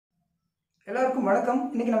எல்லாருக்கும் வணக்கம்.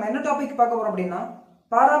 இன்னைக்கு நம்ம என்ன டாபிக் பார்க்க போறோம் அப்படின்னா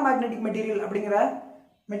பாராமேக்னெட்டிக் மெட்டீரியல் அப்படிங்கிற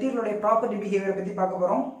மெட்டீரியலோட ப்ராப்பர்ட்டி பிஹேவியரை பத்தி பார்க்க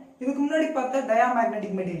போறோம். இதுக்கு முன்னாடி பார்த்த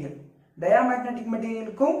டயாமேக்னெட்டிக்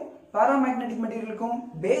மெட்டீரியலுக்கும் பாராமேக்னெட்டிக் மெட்டீரியலுக்கும்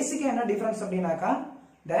பேசிக்கா என்ன டிஃபரன்ஸ் அப்படின்னாக்கா,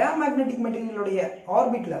 டயாமேக்னெட்டிக் மெட்டீரியலோட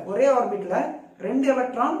ஆர்பிட்ல ஒரே ஆர்பிட்ல ரெண்டு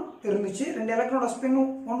எலக்ட்ரான் இருந்துச்சு. ரெண்டு எலக்ட்ரானோட ஸ்பின்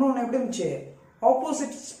ஒன்னு எப்படி இருந்துச்சு,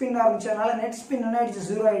 ஆப்போசிட் ஸ்பின்னா இருந்துச்சு. அதனால நெட் ஸ்பின் என்ன ஆயிடுச்சு,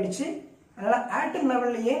 ஜீரோ ஆயிடுச்சு. அதனால ஆட்டம்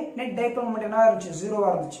லெவல்லயே நெட் டைபோல் மொமெண்ட் என்ன இருந்துச்சு, ஜீரோவா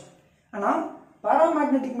இருந்துச்சு. ஆனா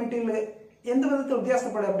பாராமேக்னெட்டிக் மெட்டீரியல் எந்த விதத்தில்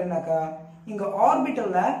வித்தியாசப்படும் அப்படின்னாக்கா, இங்க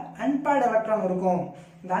ஆர்பிட்டல்ல அன்பேர்டு எலக்ட்ரான் இருக்கும்.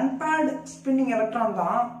 இந்த அன்பேர்டு ஸ்பின்னிங் எலக்ட்ரான்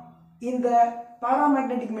தான் இந்த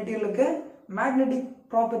பாராமேக்னெட்டிக் மெட்டீரியலுக்கு மேக்னெட்டிக்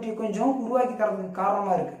ப்ராப்பர்ட்டி கொஞ்சம் உருவாக்கி தரதுக்கு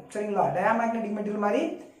காரணமா இருக்கு. சரிங்களா? டயாமேக்னெட்டிக் மெட்டீரியல் மாதிரி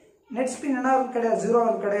நெட் ஸ்பின் என்ன கிடையாது, ஜீரோ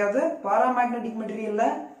கிடையாது. பாராமேக்னெட்டிக் மெட்டீரியல்ல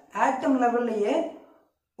ஆட்டம் லெவல்லயே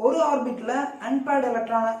ஒரு ஆர்பிட்ல அன்பேர்டு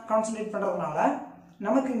எலக்ட்ரானை கான்சென்ட்ரேட் பண்றதுனால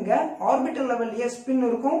நமக்கு இங்க ஆர்பிட்டல் லெவல்லயே ஸ்பின்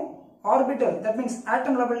இருக்கும். ஆர்பிட்டல் தட் மீன்ஸ்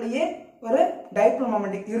ஆட்டம் லெவல்லயே ஒரு டைபோல்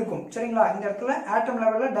மொமெண்ட் இருக்கும். சரிங்களா? இந்த இடத்துல ஆட்டம்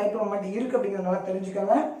லெவல்ல டைபோல் மொமெண்ட் இருக்கு அப்படிங்கறதுனால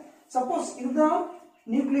தெரிஞ்சுக்கோங்க. சப்போஸ் இதுதான்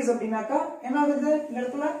நியூக்ளியஸ் அப்படின்னாக்கா என்ன ஆகுது, இந்த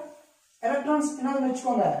இடத்துல எலக்ட்ரான்ஸ் என்ன ஆகுதுன்னு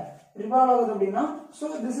வச்சுக்கோங்க, ரிவால்வ் ஆகுது அப்படின்னா, so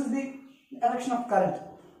this is the direction of current.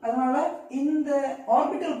 அதனால இந்த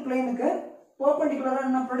ஆர்பிட்டல் பிளேனுக்கு பெர்பெண்டிகுலரா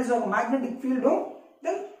என்ன ப்ரொடியூஸ் ஆகும், மேக்னெட்டிக் ஃபீல்டும்.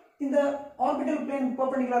 தென் இந்த orbital plane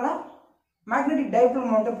பெர்பெண்டிகுலரா magnetic dipole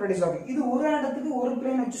moment produce ஆகும். இது ஒரு இடத்துக்கு ஒரு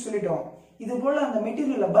பிளேன் வச்சு சொல்லிட்டோம். இது போல அந்த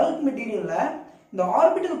மெட்டீரியல்ல பல்க் மெட்டீரியல்ல இந்த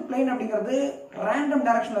ஆர்பிட்டல் பிளேன் அப்படிங்கிறது ரேண்டம்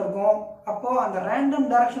டைரக்ஷன்ல இருக்கும். அப்போ அந்த ரேண்டம்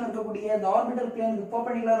டைரக்ஷன்ல இருக்கக்கூடிய இந்த ஆர்பிட்டல் பிளேனுக்கு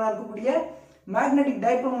பெர்பெண்டிகுலரா இருக்கக்கூடிய மேக்னெட்டிக்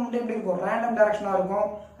டைபோல் மொமெண்ட் எப்படி இருக்கும், ரேண்டம் டைரக்ஷனா இருக்கும்.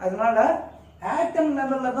 அதனால ஆட்டம்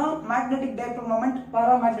லெவல்ல தான் மேக்னெட்டிக் டைபோல் மொமெண்ட்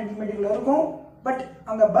பாராமேக்னெட்டிக் மெட்டீரியல் இருக்கும். பட்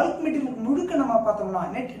அந்த பல்க் மெட்டீரியல் முழுக்க நம்ம பார்த்தோம்னா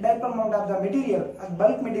net dipole moment of the material, அந்த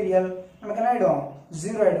பல்க் மெட்டீரியல் நமக்கு என்ன ஆயிடும்,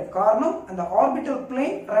 ஜீரோ ஆயிடும். காரணம் அந்த ஆர்பிட்டல்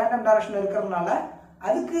பிளேன் ரேண்டம் டைரக்ஷன்ல இருக்கிறதுனால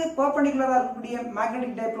அதுக்கு பெர்பெண்டிகுலரா இருக்கக்கூடிய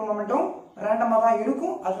மேக்னெட்டிக் டைபோல் மொமெண்ட்டும் ரேண்டமா தான்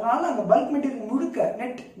இருக்கும். அதனால அந்த பல்க் மெட்டீரியல் முழுக்க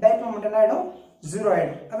நெட் டைபோல் மொமெண்ட் என்ன ஆயிடும், ஜீரோ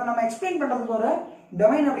ஆயிடும். அதை நம்ம எக்ஸ்பிளைன் பண்றதுக்கு ஒரு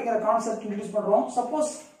டொமைன் அப்படிங்கிற கான்செப்ட் இன்ட்ரோடியூஸ் பண்றோம்.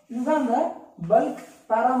 சப்போஸ் இதுதான் இந்த பல்க்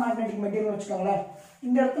பாராமேக்னெட்டிக் மெட்டீரியல் வச்சுக்கோங்களேன்.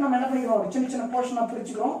 இந்த இடத்துல நம்ம என்ன பண்ணிக்கிறோம், ஒரு சின்ன சின்ன போர்ஷனா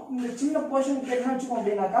பிரிச்சுக்கிறோம். இந்த சின்ன போர்ஷன் என்ன வச்சுக்கோம்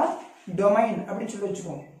அப்படின்னாக்கா டொமைன் அப்படின்னு சொல்லி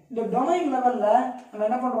வச்சுக்கோம். இந்த டொமைன் லெவல்ல நம்ம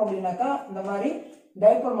என்ன பண்றோம் அப்படின்னாக்கா இந்த மாதிரி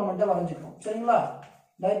டைபோல் மொமெண்ட்டை வரைஞ்சுக்கிறோம். சரிங்களா?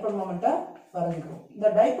 டைபோல் மொமெண்ட்டை வரைஞ்சுக்கிறோம். இந்த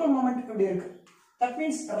டைபோல் மொமெண்ட் இப்படி இருக்கு, தட்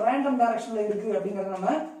மீன்ஸ் ரேண்டம் டைரக்ஷன்ல இருக்கு அப்படிங்கறத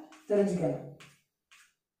நம்ம தெரிஞ்சுக்கணும்.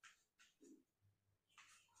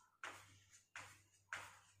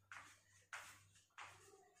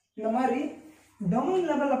 இந்த மாதிரி டொமைன்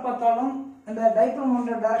லெவல்ல பார்த்தாலும் அந்த டைபோல்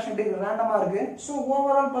மொமெண்ட் டைரக்ஷன் எப்படி இருக்கு, ரேண்டமா இருக்கு. சோ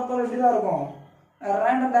ஓவரால் பார்த்தாலும் எப்படி தான் இருக்கும்,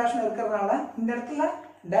 ரேண்டம் டைரக்ஷன் இருக்கிறதுனால இந்த இடத்துல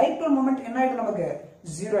டைபோல் மொமெண்ட் என்ன ஆயிடும், நமக்கு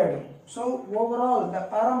ஜீரோ ஆயிடும். So overall the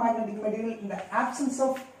paramagnetic material in the absence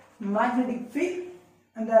of magnetic field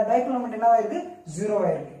அந்த டைபோல் மொமெண்ட் என்ன ஆயிருக்கு, ஜீரோ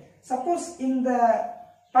ஆயிருக்கு. சப்போஸ் இந்த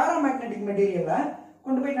பாராமேக்னெட்டிக் மெட்டீரியலை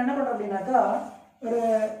கொண்டு போய் என்ன பண்றோம் அப்படின்னாக்கா ஒரு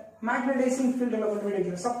மேக்னடைசிங் ஃபீல்டுல கொண்டு போய்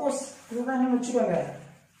வைக்கிறோம். சப்போஸ் இதுதான் என்ன வச்சுக்கோங்க,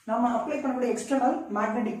 நம்ம அப்ளை பண்ணக்கூடிய எக்ஸ்டர்னல்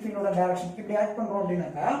மேக்னெட்டிக் ஃபீல்டோட டைரக்ஷன் இப்படி ஆட் பண்றோம்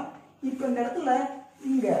அப்படின்னாக்கா, இப்போ இந்த இடத்துல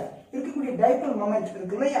இங்க இருக்கக்கூடிய டைபோல் மொமெண்ட்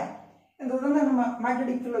இருக்கு இல்லையா, இந்த இதுதான் நம்ம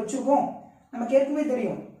மேக்னெட்டிக் ஃபீல்ட் வச்சிருக்கோம். நமக்கு ஏற்கனவே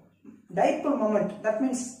தெரியும் டைபோல் மொமெண்ட் தட்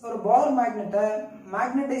மீன்ஸ் ஒரு பால் மேக்னெட்டை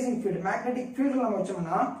மேக்னடைசிங் ஃபீல்டு மேக்னெட்டிக் ஃபீல்டு நம்ம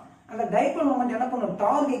வச்சோம்னா அந்த டைபோல் மொமெண்ட் என்ன பண்ணும்,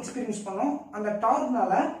 டார்க் எக்ஸ்பீரியன்ஸ் பண்ணும். அந்த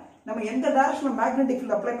டார்க்னால நம்ம எந்த டைரக்ஷன்ல மேக்னெட்டிக்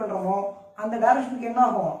ஃபீல்ட் அப்ளை பண்றோமோ அந்த டைரக்ஷனுக்கு என்ன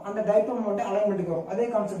ஆகும், அந்த டைபோல் மொமெண்ட் அலைன்மெண்ட்டுக்கு வரும். அதே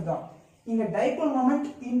கான்செப்ட் தான் இங்க டைபோல் மொமெண்ட்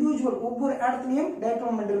இண்டிவிஜுவல் ஒவ்வொரு இடத்துலயும்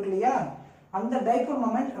டைபோல் மொமெண்ட் இருக்கு இல்லையா, அந்த டைபோல்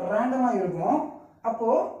மொமெண்ட் ரேண்டமா இருக்கும். அப்போ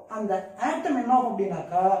அந்த ஆட்டம் என்ன ஆகும்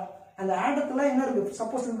அப்படின்னாக்கா, அந்த ஆட்டத்துல என்ன இருக்கு,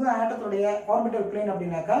 சப்போஸ் இது ஆட்டத்துடைய ஆர்பிட்டல் பிளேன்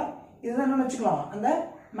அப்படின்னாக்கா இதுதான் என்ன வச்சுக்கலாம், அந்த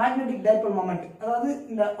மேக்னெட்டிக் டைபோல் மொமெண்ட். அதாவது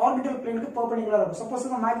இந்த ஆர்பிட்டல் பிளேனுக்கு பெர்பெண்டிகுலரா இருக்கும். சப்போஸ்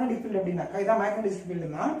இது மேக்னெட்டிக் ஃபீல்ட் அப்படின்னாக்கா இதான் மேக்னெட்டிக்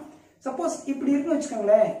ஃபீல்டுனா, சப்போஸ் இப்படி இருக்குன்னு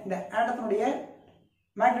வச்சுக்கோங்களேன், இந்த ஆட்டத்தினுடைய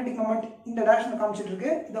மேக்னெட்டிக் மொமெண்ட் இந்த டைரக்ஷன் காமிச்சிட்டு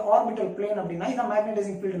இருக்கு, இது ஆர்பிட்டல் பிளேன் அப்படின்னா இதான்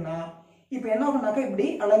மேக்னடைசிங் ஃபீல்டுனா, இப்போ என்ன ஆகும்னாக்கா இப்படி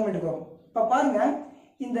அலைன்மெண்ட்டுக்கு வரும். இப்போ பாருங்க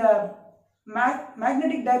இந்த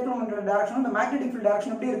மேக்னெட்டிக் டைபோல் மொமெண்ட் டைரக்ஷன் இந்த மேக்னெட்டிக் ஃபீல்ட்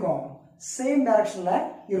டைரக்ஷன் எப்படி இருக்கும், சேம் டைரக்ஷன்ல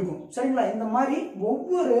இருக்கும். சரிங்களா? இந்த மாதிரி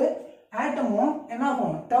ஒவ்வொரு ஆட்டமும் என்ன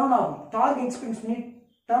ஆகும், டர்ன் ஆகும். டார்க் எக்ஸ்பீரியன்ஸ் பண்ணி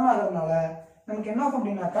டர்ன் ஆகிறதுனால நமக்கு என்ன ஆகும்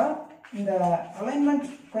அப்படின்னாக்கா இந்த அலைன்மெண்ட்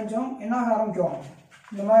கொஞ்சம் என்ன ஆக ஆரம்பிக்கும்,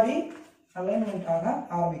 இந்த மாதிரி அலைன்மெண்ட் ஆக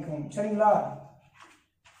ஆரம்பிக்கும். சரிங்களா?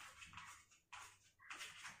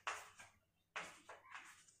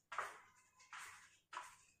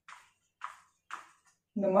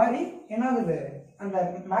 இந்த மாதிரி என்ன ஆகுது, அந்த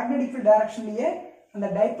மேக்னெட்டிக் ஃபீல்ட் டைரக்ஷன்லயே அந்த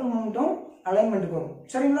டைபோல் மொமெண்ட்டும் அலைன்மெண்ட்டுக்கு வரும்.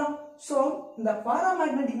 சரிங்களா? சோ இந்த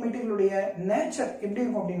பாராமேக்னெட்டிக் மெட்டீரியலுடைய நேச்சர் எப்படி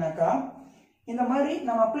இருக்கும் அப்படின்னாக்கா, இந்த மாதிரி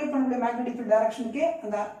நம்ம அப்ளை பண்ணக்கூடிய மேக்னெட்டிக் ஃபீல்ட் டைரக்ஷனுக்கு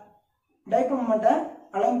அந்த டைபோல் மொமெண்ட்டை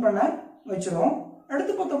அலைன் பண்ண வச்சிரும்.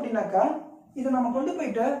 அடுத்து பார்த்தோம் அப்படின்னாக்கா இதை நம்ம கொண்டு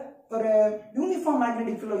போயிட்டு ஒரு யூனிஃபார்ம்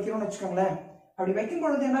மேக்னெட்டிக் ஃபீல்ட் வைக்கிறோம்னு வச்சுக்கோங்களேன். அப்படி வைக்கும்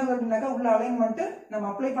பொழுது என்ன ஆகுது அப்படின்னாக்கா உள்ள அலைன்மெண்ட் நம்ம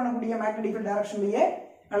அப்ளை பண்ணக்கூடிய மேக்னெட்டிக் ஃபீல்ட் டைரக்ஷன்லயே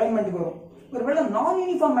அலைன்மெண்ட்டுக்கு வரும். ஒருவேளை நான்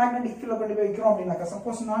யூனிஃபார்ம் மேக்னெட்டிக் ஃபீல்ட் கொண்டு போய் வைக்கிறோம் அப்படின்னாக்கா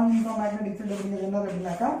சப்போஸ் நான் யூனிஃபார்ம் மேக்னெட்டிக் ஃபீல்ட் அப்படிங்கிறது என்ன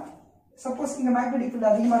அப்படின்னாக்கா சப்போஸ் இங்க மேக்னெட்டிக்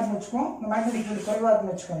ஃபீல்ட் அதிகமா இருக்குன்னு வச்சுக்கோம், இந்த மேக்னெட்டிக் ஃபீல்ட் குறைவா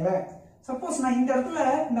இருக்குன்னு வச்சுக்கோங்களேன். சப்போஸ் நான் இந்த இடத்துல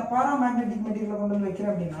இந்த பாராமேக்னெட்டிக் மெட்டீரியலை கொண்டு வந்து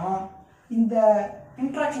வைக்கிறேன் அப்படின்னா இந்த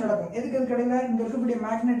இன்ட்ராக்ஷன் நடக்கும். எதுக்கு இடையில இங்க இருக்கக்கூடிய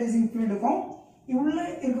மேக்னெட்டிசிங் ஃபீல்டுக்கும் உள்ள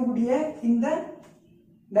இருக்கக்கூடிய இந்த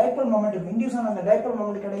டைபோல் மொமெண்ட் இருக்கும். இன்டியூஸ் ஆன அந்த டைபோல்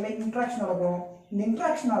மொமெண்ட் இடையில இன்ட்ராக்ஷன் நடக்கும். இந்த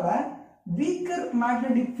இன்ட்ராக்ஷனால வீக்கர்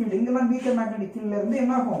மேக்னெட்டிக் ஃபீல்டு இங்கெல்லாம் வீக்கர் மேக்னெட்டிக் ஃபீல்ட்ல இருந்து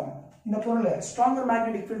என்ன ஆகும், இந்த பொருள் ஸ்ட்ராங்கர்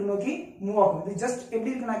மேக்னெட்டிக் ஃபீல்டு நோக்கி மூவ் ஆகும். இது ஜஸ்ட்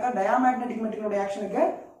எப்படி இருக்குனாக்கா டயாமேக்னெட்டிக் மெட்டீரியலோட ஆக்ஷனுக்கு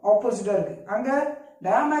ஆப்போசிட்டா இருக்கு. அங்க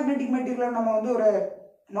டயாமேக்னெட்டிக் மெட்டீரியல் நம்ம வந்து ஒரு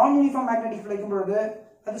நான் யூனிஃபார்ம் மேக்னெட்டிக் ஃபீல்ட் வைக்கும் பொழுது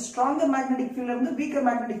அது ஸ்ட்ராங்கர் மேக்னெட்டிக் ஃபீல்ட்ல இருந்து வீக்கர்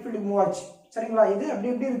மேக்னெட்டிக் ஃபீல்டுக்கு மூவ் ஆச்சு. சரிங்களா? இது அப்படி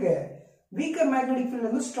எப்படி இருக்கு, வீக்கர் மேக்னெட்டிக் ஃபீல்ட்ல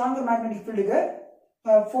இருந்து ஸ்ட்ராங்கர் மேக்னெட்டிக் ஃபீல்டுக்கு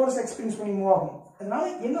ஃபோர்ஸ் எக்ஸ்பீரியன்ஸ் பண்ணி மூவ் ஆகும். அதனால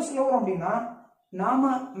என்ன சொல்ல வரோம் அப்படின்னா நாம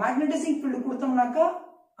மேக்னெட்டிசிங் ஃபீல்டு கொடுத்தோம்னாக்கா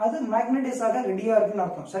அது மேக்னெட்டிஸ் ஆக ரெடியா இருக்குன்னு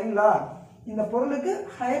அர்த்தம். சரிங்களா? இந்த பொருளுக்கு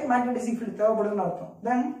ஹையர் மேக்னெட்டிசிங் ஃபீல்டு தேவைப்படுதுன்னு அர்த்தம்.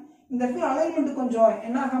 தென் இந்த இடத்துல அலைன்மெண்ட் கொஞ்சம்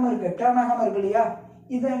என்ன ஆகாம இருக்கு, டர்ன் ஆகாம இருக்கு இல்லையா?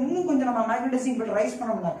 இதை இன்னும் கொஞ்சம் நம்ம மேக்னெட்டிசிங் ஃபீல்டு ரைஸ்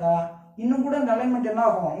பண்ணோம்னாக்கா இன்னும் கூட இந்த அலைன்மெண்ட் என்ன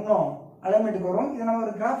ஆகும், இன்னும் அலைன்மெண்ட்டுக்கு வரும். இதை நம்ம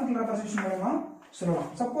ஒரு கிராஃபிக்கல் ரெப்ரசன்டேஷன் மூலமா சொல்லலாம்.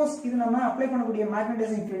 சப்போஸ் இது நம்ம அப்ளை பண்ணக்கூடிய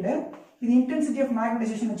மேக்னெட்டிசிங் ஃபீல்டு இது இன்டென்சிட்டி ஆஃப்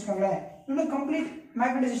மேக்னெட்டிசேஷன் வச்சுக்கோங்களேன். இன்னும் கம்ப்ளீட்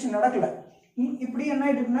மேக்னெட்டிசேஷன் நடக்கல. இப்படி என்ன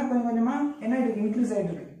ஆயிட்டு இருக்குன்னா கொஞ்சம் கொஞ்சமா என்ன ஆயிட்டு இன்க்ரீஸ்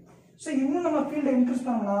ஆயிட்டு இருக்கு. ஸோ இன்னும் நம்ம ஃபீல்டை இன்க்ரீஸ்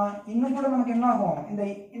பண்ணோம்னா இன்னும் கூட நமக்கு என்ன ஆகும், இந்த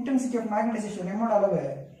இன்டென்சிட்டி ஆஃப் மேக்னெட்டிசேஷன் எம்மோட அளவு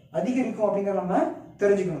அதிகரிக்கும் அப்படிங்கிறத நம்ம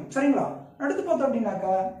தெரிஞ்சுக்கணும். சரிங்களா? அடுத்து பார்த்தோம்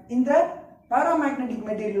அப்படின்னாக்கா இந்த பாராமேக்னெட்டிக்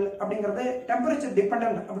மெட்டீரியல் அப்படிங்கிறது டெம்பரேச்சர்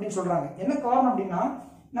டிபெண்டன்ட் அப்படின்னு சொல்றாங்க. என்ன காரணம் அப்படின்னா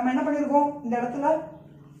நம்ம என்ன பண்ணிருக்கோம், இந்த இடத்துல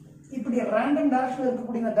இப்படி ரேண்டம் டைரக்ஷன்ல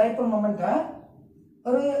இருக்கக்கூடிய இந்த டைபோல் மொமெண்ட்டை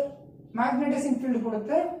ஒரு மேக்னெட்டிசிங் ஃபீல்டு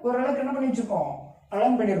கொடுத்து ஓரளவுக்கு என்ன பண்ணி வச்சிருக்கோம்,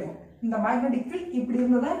 அலைன் பண்ணிருக்கோம். இந்த மேக்னெட்டிக் ஃபீல்ட் இப்படி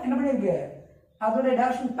இருந்ததா என்ன பண்ணிருக்கு, அதோட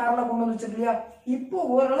டைரக்ஷன் பேரலா கொண்டு வந்துச்சு இல்லையா? இப்போ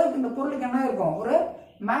ஓரளவுக்கு இந்த பொருளுக்கு என்ன இருக்கும், ஒரு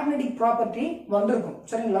மேக்னெட்டிக் ப்ராப்பர்ட்டி வந்திருக்கும்.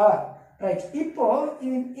 சரிங்களா? ரைட். இப்போ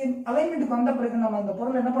அலைன்மெண்ட்டுக்கு வந்த பிறகு நம்ம இந்த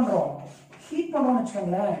பொருள் என்ன பண்றோம், ஹீட் பண்றோம்னு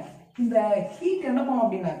வச்சுக்கோங்களேன். இந்த ஹீட் என்ன பண்ணும்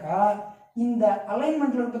அப்படின்னாக்கா இந்த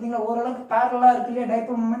அலைன்மெண்ட்ல பாத்தீங்கன்னா ஓரளவுக்கு பேரலா இருக்கு இல்லையா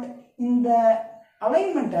டைபோல் மொமெண்ட், இந்த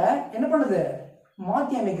அலைன்மெண்ட்டை என்ன பண்ணுது,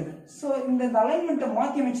 மாத்தி அமைக்குது. ஸோ இந்த அலைன்மெண்ட்டை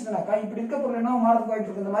மாத்தி அமைச்சதுனாக்கா இப்படி இருக்க பொருள் என்ன மாறதுக்கு வாய்ப்பு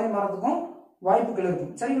இருக்கு, இந்த மாதிரி மாறதுக்கும் வாய்ப்புகள்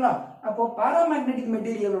இருக்கும். சரிங்களா? அப்போ பாராமேக்னெட்டிக்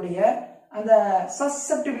மெட்டீரியலுடைய அந்த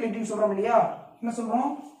சசெப்டிபிலிட்டின்னு சொல்றோம் இல்லையா, என்ன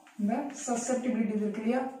சொல்றோம், இந்த சசெப்டிபிலிட்டி இருக்கு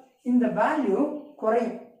இல்லையா, இந்த வேல்யூ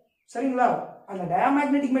குறையும். சரிங்களா? அந்த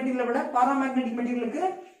டயாமேக்னெட்டிக் மெட்டீரியலை விட பாராமேக்னெட்டிக் மெட்டீரியலுக்கு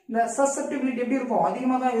இந்த சசெப்டிபிலிட்டி எப்படி இருக்கும்,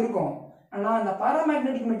 அதிகமா தான் இருக்கும். ஆனா அந்த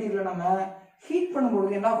பாராமேக்னெட்டிக் மெட்டீரியலை நம்ம ஹீட்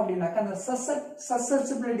பண்ணும்போது என்ன ஆகும் அப்படின்னாக்கா அந்த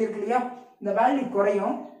சசெப்டிபிலிட்டி இருக்கு இல்லையா, இந்த வேல்யூ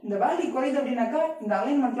குறையும். இந்த வேல்யூ குறையுது அப்படின்னாக்கா இந்த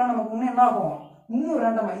அலைன்மெண்ட்லாம் நமக்கு இன்னும் என்ன ஆகும், இன்னும்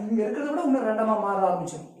ரேண்டமா இங்க இருக்கிறத விட இன்னும் ரேண்டமா மாற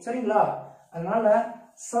ஆரம்பிச்சிடும். சரிங்களா? அதனால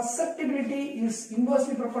சசெப்டிபிலிட்டி இஸ்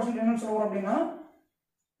இன்வெர்ஸ்லி ப்ரொபோர்ஷனல் என்னன்னு சொல்றோம் அப்படின்னா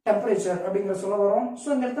டெம்பரேச்சர் அப்படிங்கிற சொல்ல வரும். ஸோ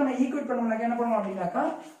இந்த இடத்துல நான் ஈக்குவேட் பண்ணோம்னாக்கா என்ன பண்ணுவோம் அப்படின்னாக்கா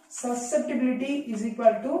சசெப்டிபிலிட்டி இஸ்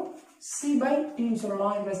ஈக்குவல் டு C/T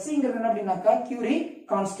சொல்லலாம். இந்த சிங்கிறது என்ன அப்படின்னாக்கா கியூரி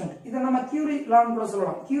கான்ஸ்டன்ட். இதை நம்ம கியூரி லான்னு கூட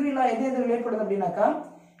சொல்லலாம். கியூரி லா எது எது ரிலேட் பண்ணுது அப்படின்னாக்கா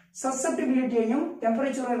சசெப்டிபிலிட்டியையும்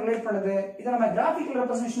டெம்பரேச்சரும் ரிலேட் பண்ணுது. இதை நம்ம கிராஃபிக்கல்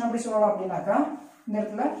ரெப்ரசன்டேஷன் எப்படி சொல்லலாம் அப்படின்னாக்கா இந்த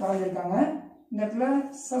இடத்துல வரைஞ்சிருக்காங்க. இந்த இடத்துல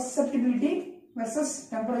சசெப்டிபிலிட்டி வெர்சஸ்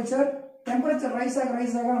டெம்பரேச்சர், டெம்பரேச்சர் ரைஸ்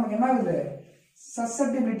ஆக நமக்கு என்ன ஆகுது,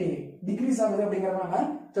 சசெப்டிபிலிட்டி டிக்ரீஸ் ஆகுது அப்படிங்கறத நம்ம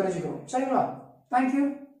தெரிஞ்சுக்கிறோம். சரிங்களா? தேங்க்யூ.